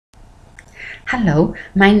Hello,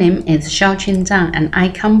 my name is Xiaoqin Zhang and I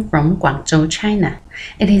come from Guangzhou, China.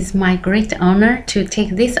 It is my great honor to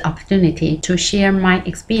take this opportunity to share my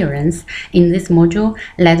experience in this module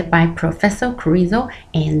led by Professor Carrizo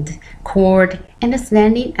and called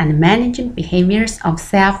Understanding and Managing Behaviors of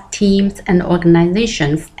Self, Teams, and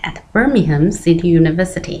Organizations at Birmingham City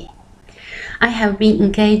University. I have been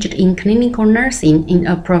engaged in clinical nursing in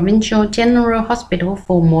a provincial general hospital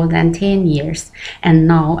for more than 10 years, and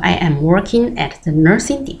now I am working at the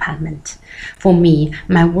nursing department. For me,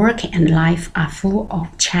 my work and life are full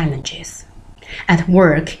of challenges. At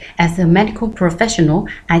work, as a medical professional,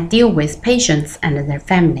 I deal with patients and their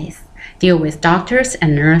families, deal with doctors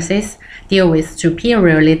and nurses, deal with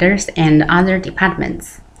superior leaders and other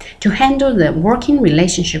departments. To handle the working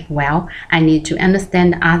relationship well, I need to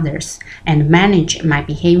understand others and manage my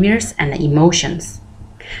behaviors and emotions.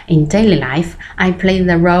 In daily life, I play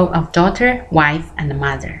the role of daughter, wife, and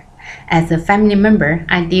mother. As a family member,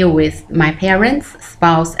 I deal with my parents,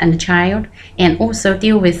 spouse, and child, and also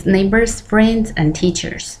deal with neighbors, friends, and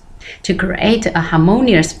teachers. To create a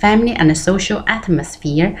harmonious family and social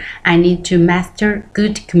atmosphere, I need to master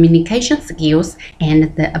good communication skills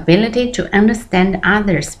and the ability to understand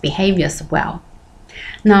others' behaviors well.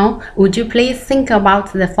 Now, would you please think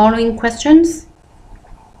about the following questions?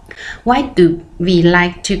 Why do we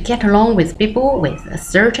like to get along with people with a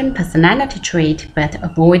certain personality trait but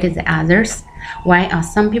avoid the others? Why are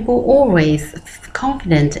some people always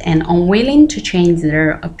confident and unwilling to change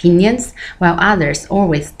their opinions, while others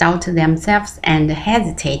always doubt themselves and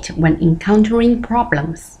hesitate when encountering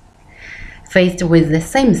problems? Faced with the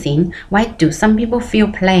same thing, why do some people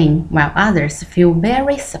feel plain while others feel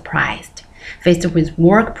very surprised? Faced with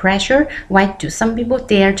work pressure, why do some people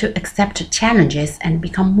dare to accept challenges and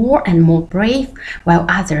become more and more brave, while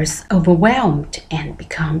others overwhelmed and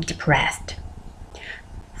become depressed?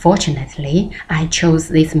 Fortunately, I chose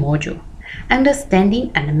this module,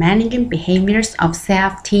 Understanding and Managing Behaviors of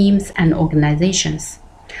Self, Teams, and Organizations,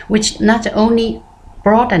 which not only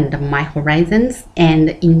broadened my horizons and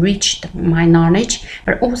enriched my knowledge,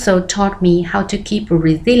 but also taught me how to keep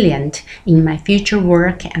resilient in my future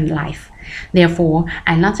work and life. Therefore,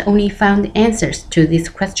 I not only found answers to these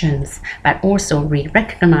questions, but also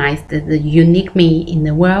recognized the unique me in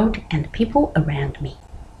the world and people around me.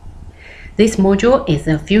 This module is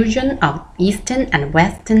a fusion of Eastern and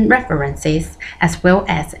Western references, as well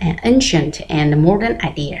as ancient and modern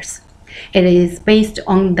ideas. It is based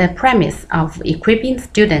on the premise of equipping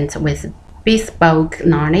students with bespoke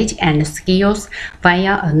knowledge and skills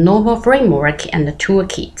via a novel framework and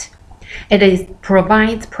toolkit. It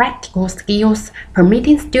provides practical skills,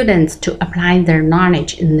 permitting students to apply their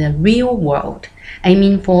knowledge in the real world,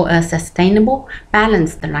 aiming for a sustainable,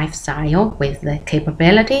 balanced lifestyle with the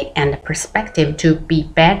capability and perspective to be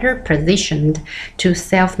better positioned to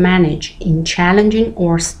self-manage in challenging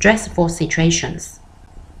or stressful situations.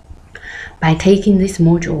 By taking this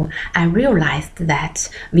module, I realized that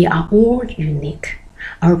we are all unique.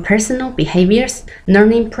 Our personal behaviors,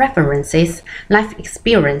 learning preferences, life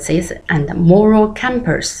experiences, and moral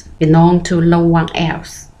compass belong to no one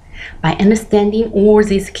else. By understanding all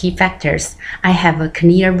these key factors, I have a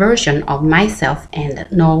clear version of myself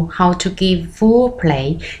and know how to give full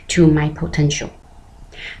play to my potential.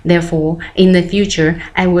 Therefore, in the future,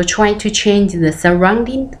 I will try to change the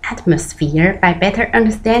surrounding atmosphere by better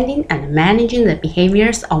understanding and managing the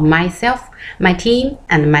behaviors of myself, my team,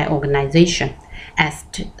 and my organization,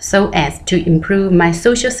 so as to improve my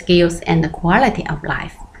social skills and the quality of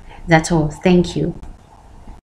life. That's all. Thank you.